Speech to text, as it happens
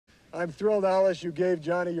I'm thrilled, Alice, you gave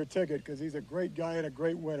Johnny your ticket because he's a great guy and a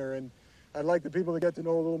great winner. And I'd like the people to get to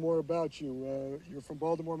know a little more about you. You're from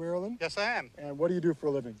Baltimore, Maryland? Yes, I am. And what do you do for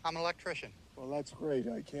a living? I'm an electrician. Well, that's great.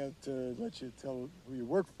 I can't let you tell who you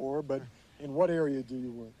work for, but in what area do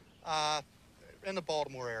you work? In the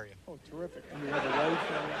Baltimore area. Oh, terrific. And you have a wife?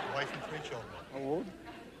 Wife and 3 children. How old?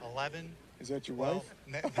 11. Is that your 12. wife?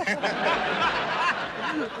 I've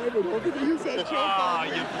been hoping to use that joke. Oh,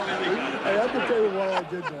 you finally got it. I have to tell you why I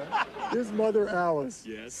did that. His mother, Alice,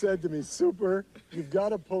 said to me, Super, you've got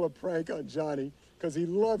to pull a prank on Johnny because he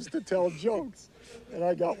loves to tell jokes. And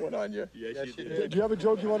I got one on you. Yes, you did. Do you have a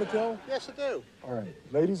joke you want to tell? Yes, I do. All right.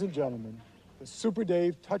 Ladies and gentlemen, the Super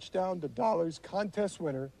Dave Touchdown to Dollars contest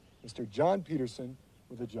winner, Mr. John Peterson,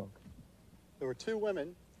 with a joke. There were 2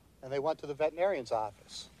 women, and they went to the veterinarian's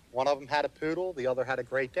office. One of them had a poodle, the other had a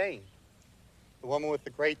Great Dane. The woman with the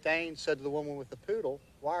Great Dane said to the woman with the poodle,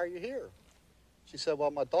 "Why are you here?" She said,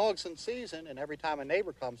 "Well, my dog's in season, and every time a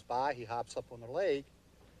neighbor comes by, he hops up on their leg.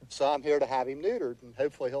 So I'm here to have him neutered, and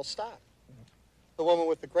hopefully he'll stop." The woman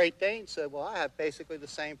with the Great Dane said, "Well, I have basically the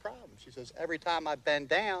same problem." She says, "Every time I bend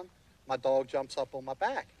down, my dog jumps up on my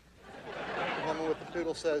back." The woman with the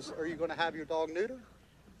poodle says, "Are you going to have your dog neutered?"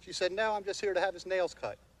 She said, "No, I'm just here to have his nails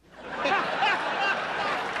cut."